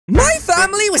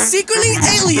were secretly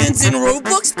aliens in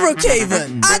Roblox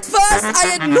Brookhaven. At first, I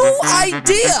had no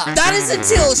idea. That is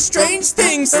until strange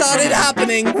things started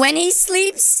happening. When he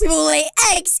sleeps, we will lay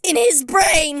eggs in his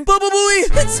brain.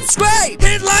 Hit subscribe.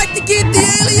 Hit like to keep the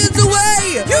aliens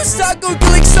away. You suck,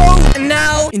 Calixo. And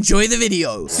now, enjoy the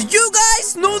video. So you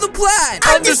guys know the plan.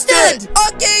 Understood.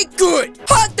 Okay, good.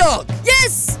 Hot dog.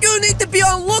 Yes. You need to be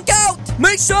on lookout.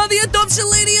 Make sure the adoption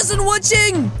lady isn't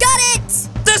watching. Got it.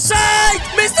 Decide,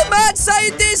 Mr. Mad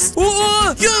Scientist.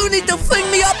 You need to fling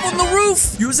me up on the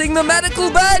roof using the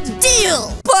medical bed.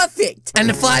 Deal. Perfect.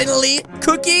 And finally,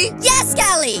 Cookie. Yes,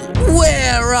 Callie.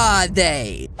 Where are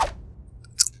they?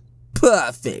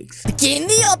 Perfect. Begin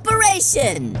the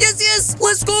operation. Yes.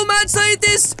 Let's go, Mad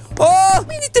Scientist. Oh,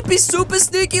 we need to be super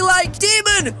sneaky like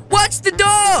Demon. Watch the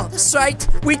door. That's right.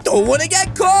 We don't want to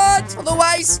get caught.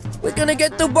 Otherwise, we're gonna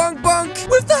get the bunk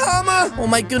with the hammer. Oh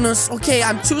my goodness. Okay,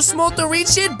 I'm too small to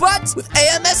reach it, but with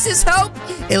AMS's help,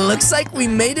 it looks like we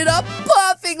made it up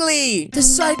perfectly.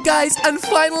 That's right, guys. And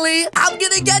finally, I'm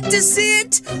gonna get to see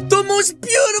it. The most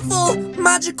beautiful,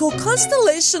 magical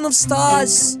constellation of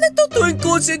stars. Little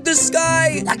twinkles in the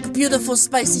sky. Like beautiful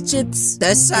spicy chips.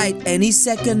 That's right. Any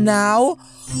second now.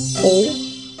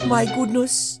 Oh my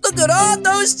goodness. Look at all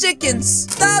those chickens.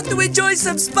 Time to enjoy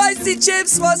some spicy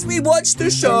chips whilst we watch the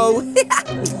show. Wait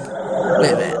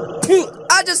a minute.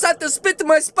 I just had to spit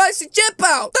my spicy chip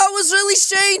out. That was really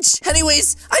strange.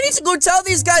 Anyways, I need to go tell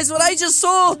these guys what I just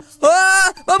saw.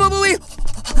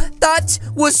 That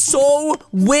was so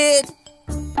weird.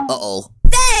 Uh-oh.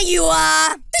 There you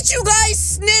are. Did you guys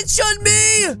snitch on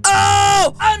me?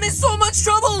 Oh, I'm in so much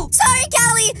trouble. Sorry,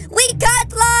 Callie. We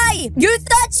can't lie. You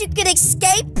thought you could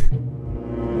escape?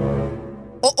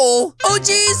 Uh-oh. Oh,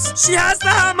 jeez. She has the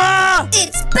hammer.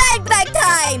 It's bang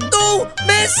time. No,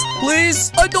 miss.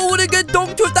 Please. I don't want to get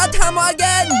dunked with that hammer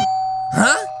again.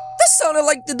 Huh? That sounded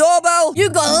like the doorbell. You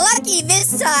got lucky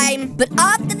this time. But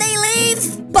after they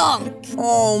leave, bonk.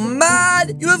 Oh,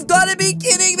 man. You have got to be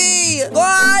kidding me.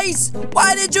 Guys,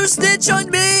 why did you snitch on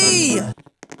me?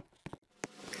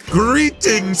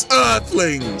 Greetings,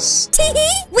 Earthlings!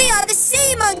 We are the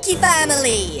Sea Monkey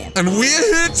family! And we're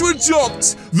here to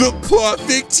adopt the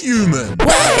perfect human!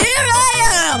 Well, here I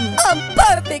am! I'm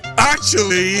perfect!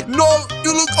 Actually, no,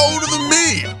 you look older than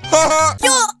me! Haha!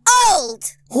 You're old!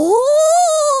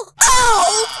 Ooh!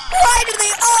 Old? Why do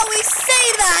they always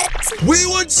say that? We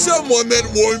want someone that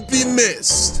won't be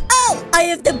missed! Oh! I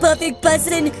have the perfect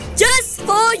person just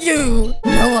for you!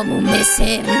 No one will miss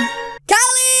him.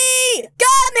 Callie!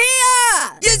 Come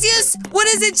here! Yes. What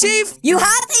is it, Chief? You have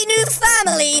a new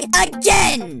family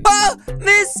again!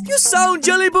 Miss, you sound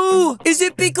jelly boo. Is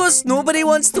it because nobody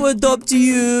wants to adopt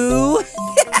you?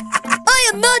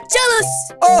 I am not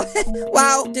jealous! Oh,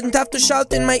 wow. Didn't have to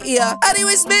shout in my ear.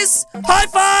 Anyways, miss, high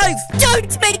five!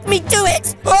 Don't make me do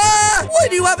it! Why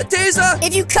do you have a taser?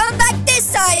 If you come back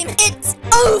this time, it's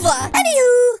over!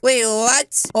 Anywho! Wait,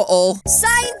 what? Uh-oh.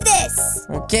 Sign this!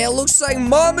 Okay, it looks like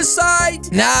Mama's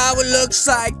side. Now it looks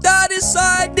like Daddy's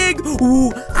signing.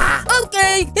 Ooh.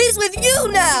 Okay, he's with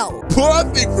you now!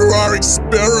 Perfect for our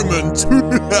experiment!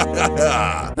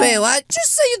 Wait, what?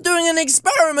 Just say you're doing an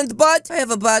experiment, but I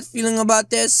have a bad feeling about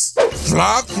this.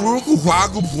 Flagger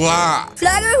Flagger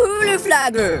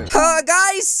flagger.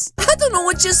 Guys, I don't know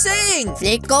what you're saying.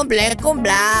 Flickom bleckom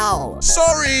blau.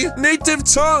 Sorry, native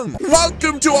tongue.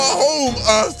 Welcome to our home,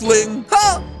 Earthling.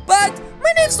 But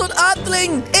my name's not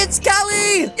Earthling. It's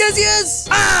Callie. Yes.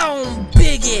 I'm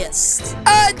biggest.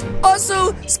 And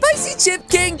also, Spicy Chip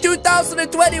King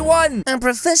 2021. And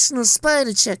professional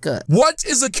spider checker. What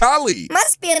is a Callie?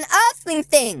 Must be an Earthling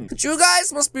thing. But you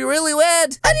guys must be really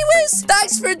weird. Anyways,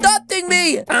 thanks for adopting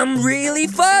me. I'm really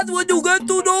fun when you get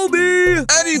to know me.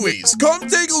 Anyways, come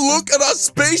take a look at our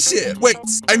spaceship. Wait,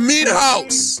 I mean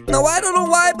house. Now, I don't know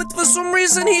why, but for some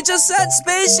reason, he just said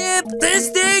spaceship. This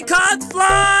thing can't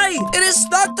fly. It is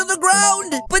stuck to the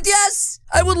ground. But yes,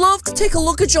 I would love to take a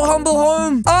look at your humble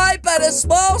home. I bet it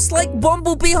smells like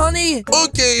bumblebee honey.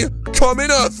 Okay, come in,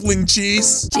 Earthling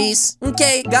cheese. Cheese.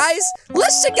 Okay, guys,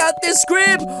 let's check out this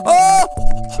crib. Oh,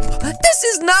 this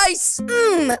is nice.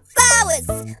 Flowers.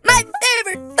 My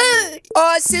favorite food.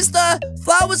 Oh, sister,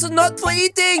 flowers are not for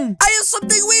eating. I have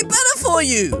something way better for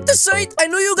you. That's right. I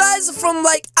know you guys are from,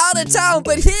 like, out of town,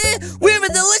 but here we have a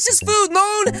delicious food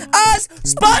known as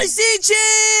Spicy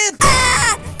Chip.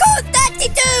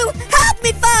 Gold32! Help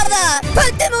me, Father!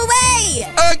 Put them away!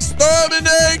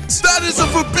 Exterminate! That is a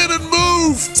forbidden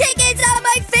move! Chickens are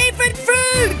my favorite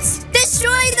fruits!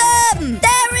 Destroy them!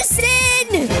 They're a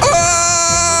sin!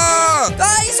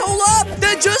 Guys, hold up!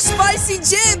 They're just spicy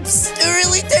chips! They're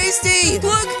really tasty!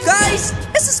 Look, guys!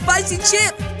 It's a spicy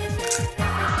chip!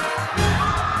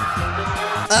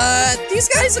 These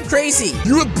guys are crazy.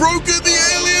 You have broken the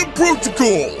alien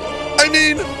protocol. I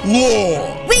mean,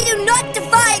 law. We do not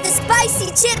defy the spicy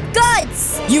chip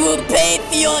gods. You will pay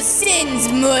for your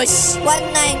sins, Mush.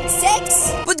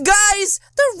 196. But guys,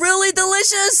 they're really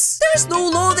delicious. There's no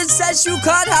law that says you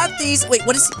can't have these. Wait,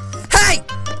 what is... Hey,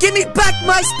 give me back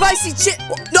my spicy chip.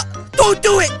 No, don't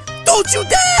do it. Don't you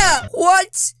dare.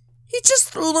 What? He just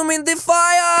threw them in the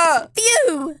fire.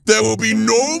 Phew. There will be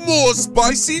no more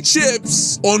spicy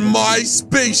chips on my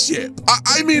spaceship.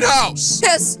 I mean house.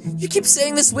 Yes, you keep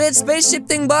saying this weird spaceship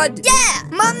thing, bud. Yeah,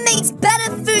 Mom makes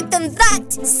better food than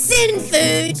that. Sin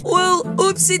food. Well,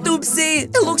 oopsie doopsie.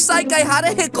 It looks like I had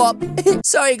a hiccup.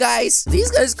 Sorry, guys.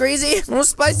 These guys crazy. No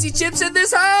spicy chips in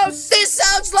this house. This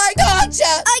sounds like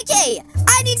torture. Okay,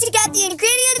 I need to get the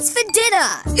ingredients for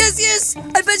dinner. Yes.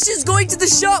 I bet she's going to the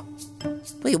shop.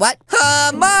 Wait, what?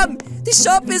 Mom, the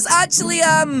shop is actually,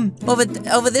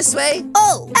 over this way.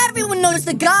 Oh, everyone knows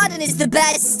the garden is the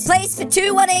best place for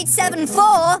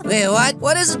 21874. Wait, what?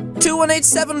 What is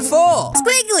 21874?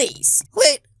 Squigglies.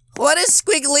 Wait, what is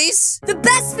squigglies? The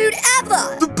best food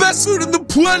ever. The best food on the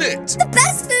planet. The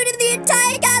best food in the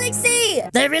entire galaxy.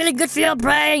 They're really good for your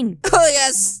brain. Oh,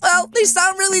 yes. Well, they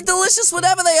sound really delicious,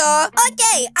 whatever they are.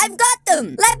 Okay, I've got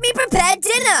them. Let me prepare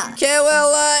dinner. Okay,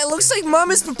 well, it looks like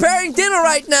Mom is preparing dinner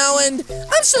right now, and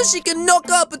I'm sure she can knock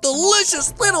up a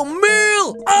delicious little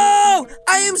meal. Oh,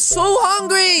 I am so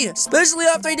hungry, especially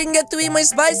after I didn't get to eat my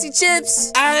spicy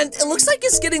chips. And it looks like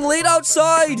it's getting late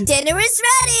outside. Dinner is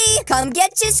ready. Come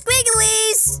get your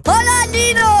squigglies. Hola,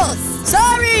 Ninos.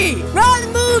 Sorry.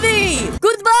 Wrong movie.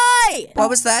 Goodbye. What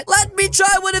was that? Let me try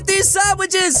one of these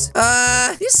sandwiches.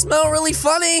 These smell really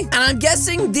funny. And I'm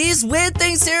guessing these weird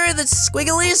things here are the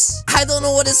squigglies. I don't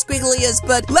know what a squiggly is,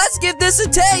 but let's give this a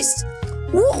taste.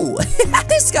 Ooh,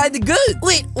 this kinda good.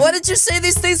 Wait, what did you say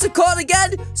these things are called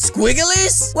again?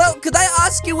 Squigglies? Well, could I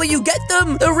ask you where you get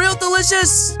them? They're real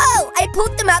delicious. Oh, I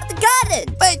pulled them out the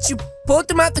garden. Wait, you pulled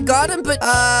them out the garden? But,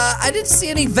 I didn't see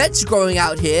any veg growing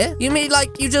out here. You mean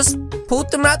like you just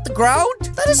pulled them out the ground?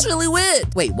 That is really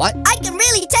weird. Wait, what? I can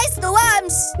really taste the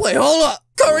worms. Wait, hold up.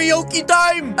 Karaoke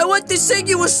time! I want to sing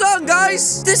you a song,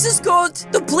 guys! This is called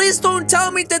the Please Don't Tell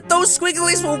Me That Those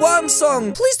Squigglies Were Worms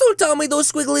song. Please don't tell me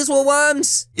those squigglies were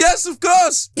worms. Yes, of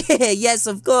course. Yes,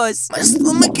 of course. My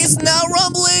stomach is now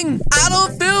rumbling. I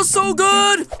don't feel so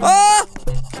good. Ah!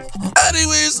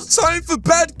 Anyways, it's time for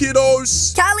bed,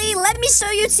 kiddos. Callie, let me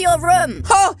show you to your room.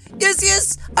 Oh,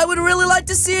 yes. I would really like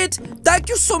to see it. Thank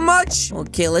you so much.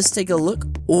 Okay, let's take a look.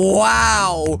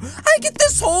 Wow. I get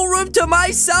this whole room to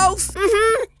myself.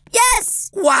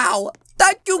 Yes. Wow.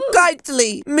 Thank you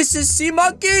kindly, Mrs. Sea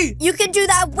Monkey. You can do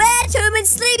that weird human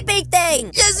sleeping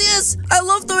thing. Yes. I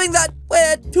love doing that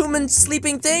weird human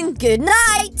sleeping thing. Good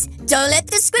night. Don't let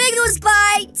the squiggles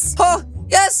bite. Oh,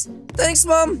 yes. Thanks,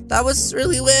 Mom. That was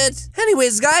really weird.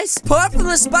 Anyways, guys, apart from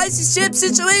the spicy chip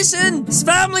situation, this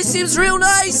family seems real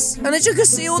nice. And as you can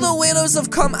see, all the weirdos have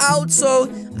come out, so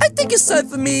I think it's time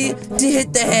for me to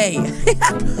hit the hay.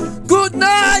 Good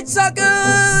night,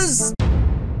 suckers!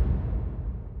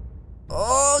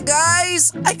 Oh,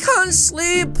 guys, I can't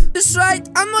sleep. That's right,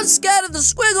 I'm not scared of the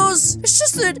squiggles. It's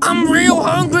just that I'm real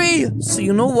hungry. So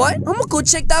you know what? I'm gonna go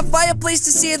check that fireplace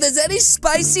to see if there's any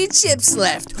spicy chips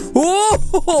left.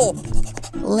 Oh,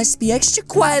 let's be extra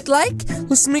quiet like.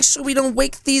 Let's make sure we don't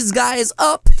wake these guys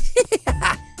up.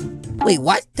 Wait,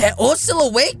 what? They're all still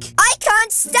awake? I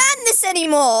can't stand this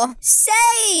anymore.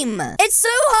 Same. It's so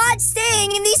hard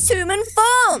staying in these human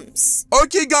forms.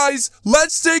 Okay, guys,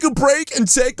 let's take a break and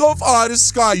take off our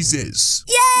disguises.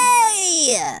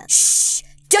 Yay! Shh!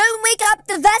 Don't wake up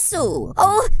the vessel.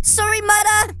 Oh, sorry,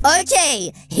 Mother.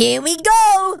 Okay, here we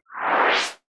go.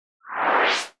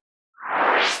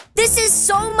 This is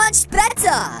so much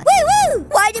better. Woo-woo!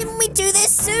 Why didn't we do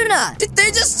this sooner? Did they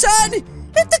just turn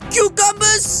into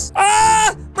cucumbers?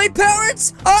 Ah! My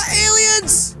parents are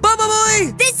aliens!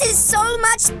 Bye-bye! This is so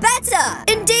much better.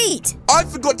 Indeed. I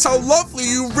forgot how lovely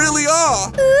you really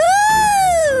are.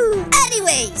 Ooh!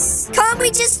 Anyways, can't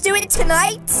we just do it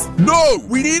tonight? No,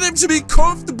 we need him to be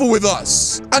comfortable with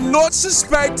us and not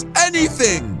suspect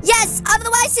anything. Yes,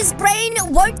 otherwise his brain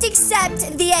won't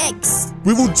accept the eggs.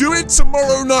 We will do it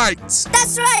tomorrow night.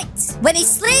 That's right. When he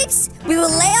sleeps, we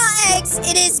will lay our eggs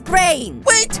in his brain.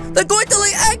 Wait, they're going to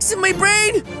lay eggs in my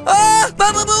brain? Ah!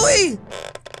 Baba-booey!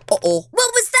 Uh-oh.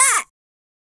 What was that?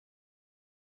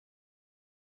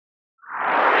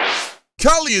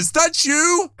 Callie, is that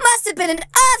you? Must have been an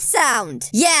earth sound.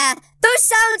 Yeah, those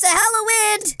sounds are hella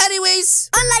weird. Anyways,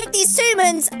 Unlike these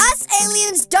humans, us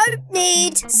aliens don't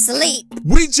need sleep.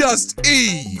 We just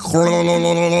eat.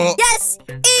 Yes,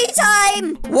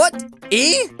 E-time. what?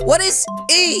 E? What is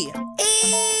E?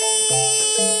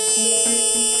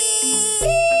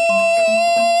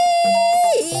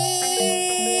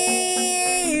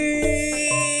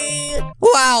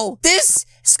 Wow, this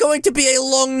is going to be a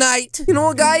long night. You know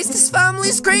what, guys? This family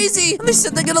is crazy. They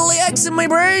said they're gonna lay eggs in my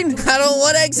brain. I don't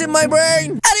want eggs in my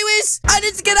brain. Anyways, I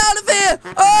need to get out of here.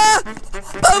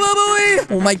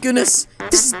 Oh my goodness.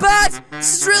 This is bad.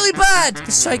 This is really bad.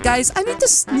 That's right, guys. I need to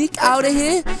sneak out of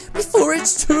here before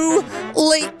it's too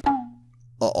late.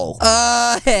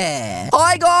 Uh-oh. Hey.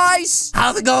 Hi, guys.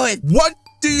 How's it going? What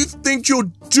do you think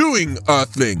you're doing,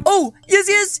 Earthling? Oh,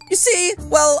 yes. You see,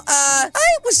 well, I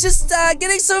was just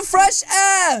getting some fresh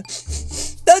air.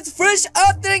 That fresh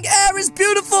earthling air is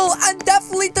beautiful and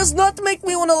definitely does not make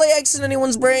me want to lay eggs in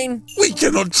anyone's brain. We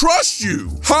cannot trust you.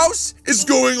 House is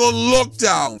going on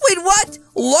lockdown. Wait, what?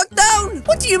 Lockdown?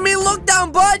 What do you mean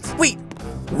lockdown, bud? Wait.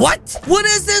 What? What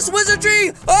is this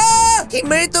wizardry? Ah! He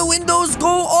made the windows go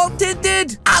all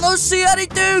tinted. I don't see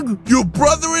anything. Your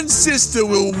brother and sister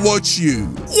will watch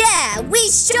you. Yeah, we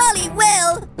surely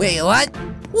will. Wait, what?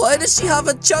 Why does she have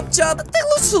a chop-chop? They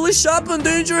look really sharp and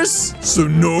dangerous. So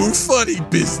no funny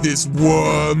business,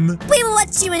 worm. We will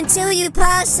watch you until you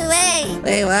pass away.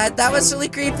 Wait, what? That was really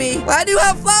creepy. Why do you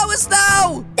have flowers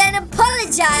now? Then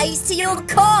apologize to your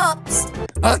corpse.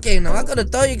 Okay, now I gotta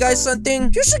tell you guys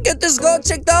something. You should get this girl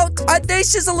checked out. I think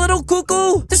she's a little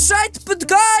cuckoo. That's right, but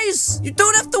guys, you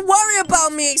don't have to worry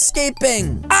about me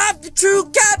escaping. I'm the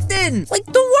true captain. Like,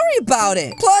 don't worry about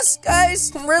it. Plus,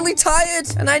 guys, I'm really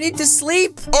tired and I need to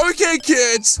sleep. Okay,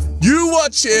 kids, you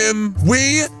watch him.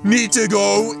 We need to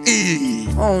go eat.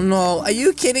 Oh no, are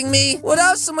you kidding me? What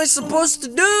else am I supposed to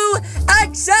do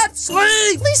except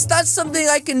sleep? At least that's something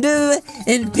I can do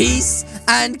in peace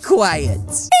and quiet.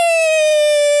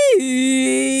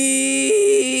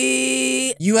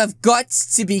 You have got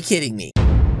to be kidding me.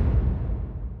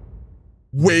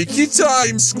 Wakey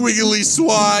time, squiggly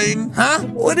swine. Huh?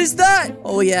 What is that?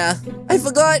 Oh yeah, I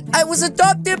forgot. I was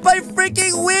adopted by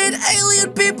freaking weird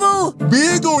alien people.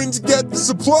 We're going to get the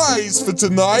supplies for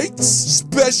tonight's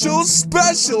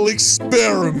special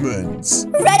experiment.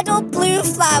 Red or blue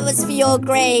flowers for your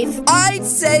grave? I'd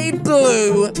say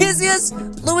blue. Yes,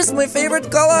 blue is my favorite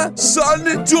color. Son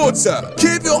and daughter,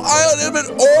 keep your eye on him at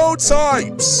all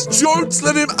times. Don't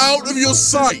let him out of your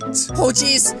sight. Oh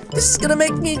jeez, this is gonna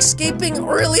make me escaping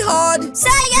really hard. Sir,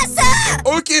 yes, sir!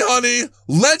 Okay, honey,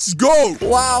 let's go.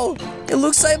 Wow, it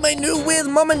looks like my new weird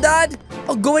mom and dad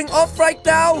are going off right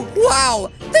now.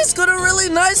 Wow, this got a really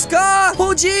nice car.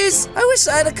 Oh jeez, I wish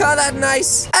I had a car that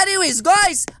nice. Anyways,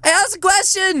 guys, I have a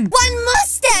question. One more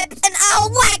step and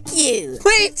I'll whack you.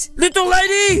 Wait, little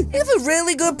lady, you have a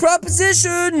really good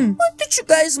proposition. What that you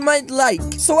guys might like?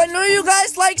 So I know you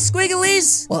guys like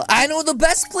squigglies. Well, I know the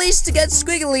best place to get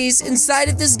squigglies inside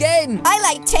of this game. I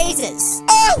like tasers.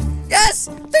 Oh, yes,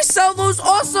 they sell those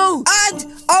also. And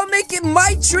I'll make it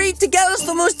my treat to get us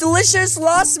the most delicious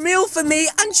last meal for me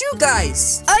and you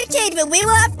guys. Okay, but we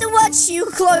will have to watch you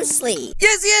closely.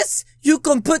 Yes. You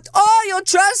can put all your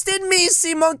trust in me,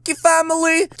 Sea Monkey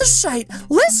family. That's right.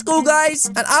 Let's go, guys.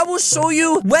 And I will show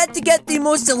you where to get the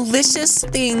most delicious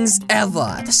things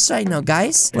ever. That's right now,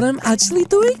 guys. What I'm actually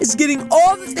doing is getting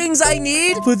all the things I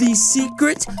need for the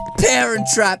secret parent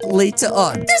trap later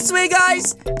on. This way,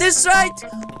 guys. This right.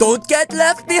 Don't get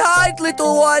left behind,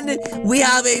 little one. We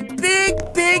have a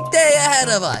big day ahead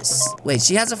of us. Wait,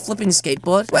 she has a flipping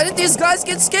skateboard? Where did these guys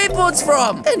get skateboards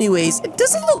from? Anyways, it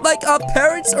doesn't look like our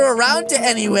parents are around to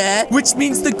anywhere, which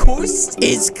means the coast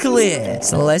is clear.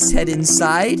 So let's head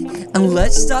inside and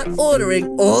let's start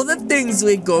ordering all the things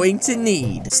we're going to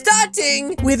need.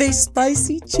 Starting with a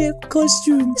spicy chip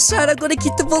costume. So I'm gonna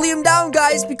keep the volume down,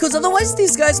 guys, because otherwise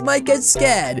these guys might get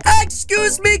scared.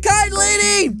 Excuse me, kind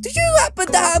lady. Do you happen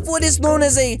to have what is known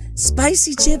as a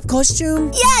spicy chip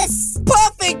costume? Yes!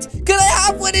 Perfect! Can I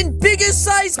have one in biggest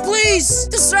size, please?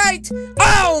 That's right.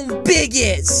 Oh,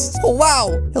 biggest. Oh, wow.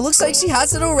 It looks like she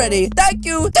has it already. Thank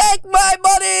you. Take my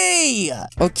money.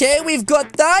 Okay, we've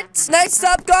got that. Next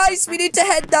up, guys, we need to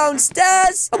head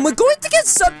downstairs. And we're going to get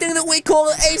something that we call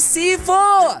a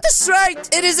C4. That's right.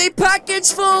 It is a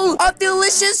package full of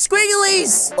delicious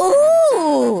squigglies.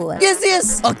 Ooh.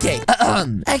 Yes. Okay.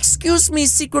 Excuse me,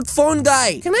 secret phone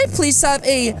guy. Can I please have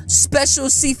a special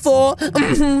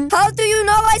C4? How do you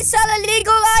know I sell illegal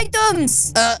illegal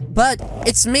items. Bud,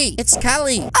 it's me. It's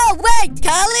Callie. Oh, wait,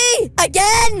 Callie?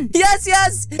 Again?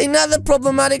 Yes. Another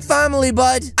problematic family,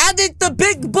 bud. And it's the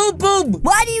big boom boom.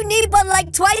 Why do you need one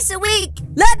like twice a week?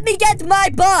 Let me get my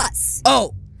boss.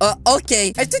 Oh,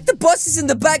 okay. I think the bus is in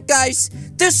the back, guys.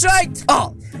 That's right.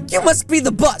 Oh, you must be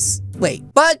the bus. Wait,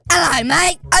 but Hello,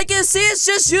 mate. I can see it's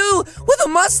just you with a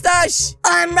mustache.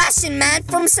 I'm Russian man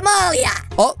from Somalia.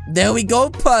 Oh, there we go.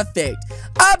 Perfect.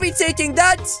 I'll be taking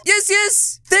that.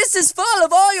 Yes. This is full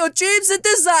of all your dreams and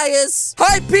desires.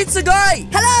 Hi, pizza guy.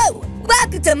 Hello.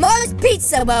 Welcome to Mars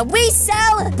Pizza, where we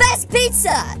sell best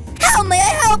pizza. How may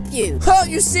I help you? Oh,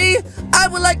 you see, I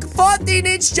would like a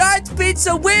 14-inch giant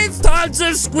pizza with tons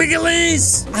of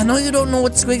squigglies. I know you don't know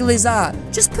what squigglies are.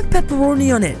 Just put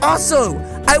pepperoni on it. Also,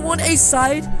 I want a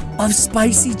side of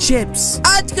spicy chips.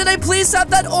 And can I please have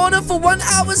that order for 1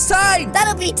 hour's time?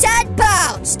 That'll be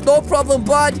 £10. No problem,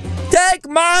 bud. Take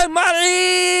my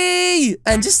money!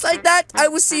 And just like that, I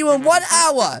will see you in 1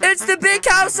 hour. It's the big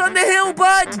house on the hill,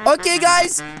 bud. Okay,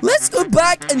 guys, let's go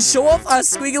back and show off our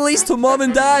squigglies to mom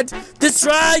and dad. That's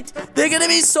right. They're gonna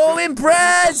be so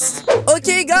impressed.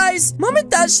 Okay, guys, mom and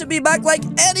dad should be back like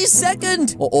any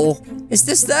second. Uh-oh. Is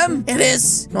this them? It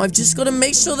is. Now, I've just got to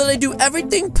make sure that I do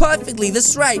everything perfectly.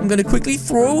 That's right. I'm going to quickly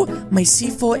throw my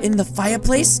C4 in the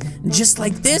fireplace. Just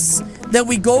like this. There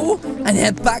we go. And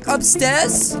head back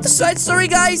upstairs. That's right. Sorry,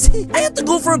 guys. I have to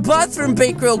go for a bathroom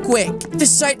break real quick.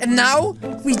 That's right. And now,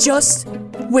 we just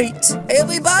wait. I have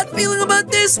a bad feeling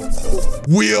about this.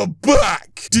 We're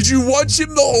back. Did you watch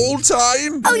him the whole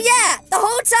time? Oh, yeah. The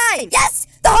whole time. Yes.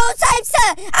 The whole time,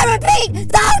 sir! I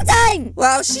repeat, the whole time!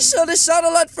 Wow, she sure does shout a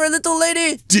lot for a little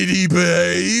lady. Did he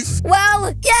behave?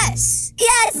 Well, yes.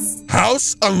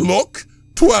 House unlock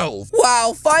 12.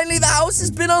 Wow, finally the house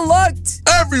has been unlocked.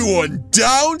 Everyone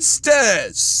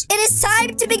downstairs. It is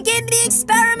time to begin the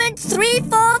experiment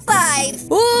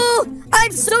 345. Ooh,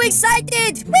 I'm so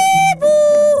excited.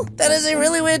 Wee-boo. That is a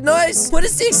really weird noise. What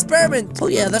is the experiment? Oh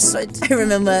yeah, that's right. I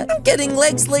remember. I'm getting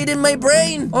legs laid in my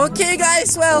brain. Okay,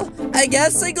 guys, well, I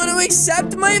guess I gotta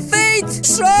accept my fate.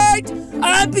 That's right.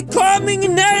 I'm becoming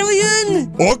an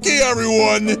alien. Okay,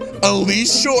 everyone,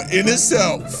 unleash your inner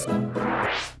self.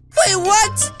 Wait,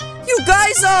 what? You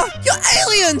guys you're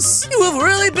aliens. You have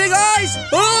really big eyes.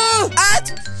 Oh,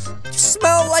 and you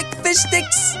smell like fish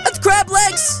sticks and crab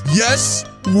legs. Yes,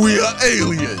 we are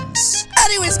aliens.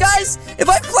 Anyways, guys, if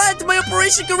I planned my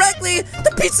operation correctly,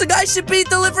 the pizza guy should be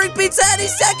delivering pizza any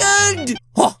second.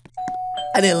 Huh.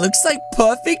 And it looks like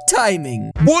perfect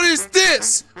timing. What is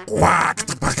this?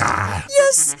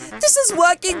 Yes, this is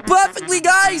working perfectly,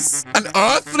 guys. An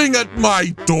earthling at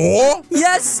my door?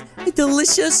 Yes, a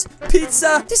delicious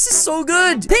pizza. This is so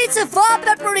good. Pizza, 4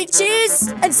 pepperoni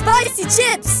cheese, and spicy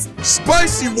chips.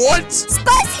 Spicy what?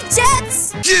 Spicy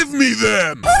chips. Give me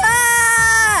them.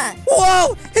 Ah!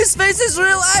 Whoa, his face is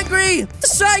real angry.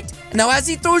 That's right. Now as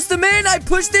he throws them in, I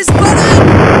push this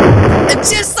button. And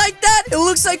just like that, it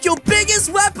looks like your biggest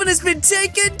weapon has been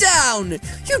taken down.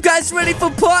 You guys ready for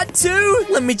part 2?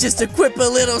 Let me just equip a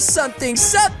little something.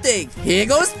 Here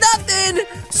goes nothing.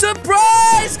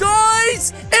 Surprise,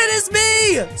 guys. It is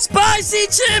me, Spicy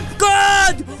Chip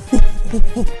God.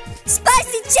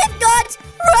 Spicy Chip God,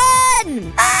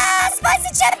 run! Ah, Spicy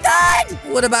Chip God!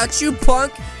 What about you,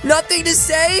 punk? Nothing to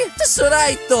say? That's what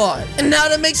I thought. And now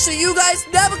to make sure you guys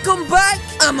never come back,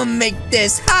 I'ma make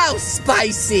this house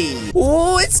spicy.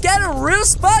 Oh, it's getting real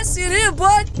spicy in here,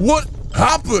 bud. What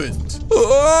happened?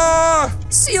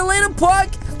 See you later,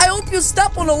 punk. I hope you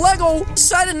step on a Lego.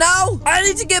 Shut it now. I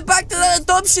need to get back to that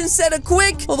adoption center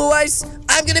quick. Otherwise,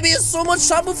 I'm gonna be in so much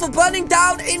trouble for burning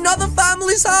down another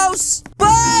family's house.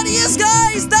 But yes,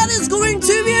 guys, that is going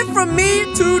to be it from me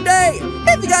today.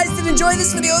 If you guys did enjoy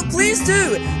this video, please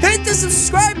do hit the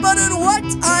subscribe button. What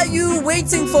are you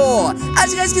waiting for?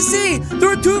 As you guys can see,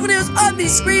 there are 2 videos on the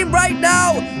screen right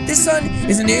now. This one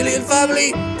is an alien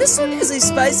family. This one is a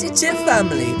spicy chip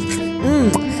family.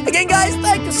 Again, guys,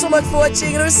 thank you so much for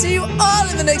watching, and I'll see you all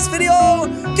in the next video.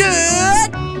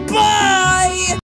 Goodbye!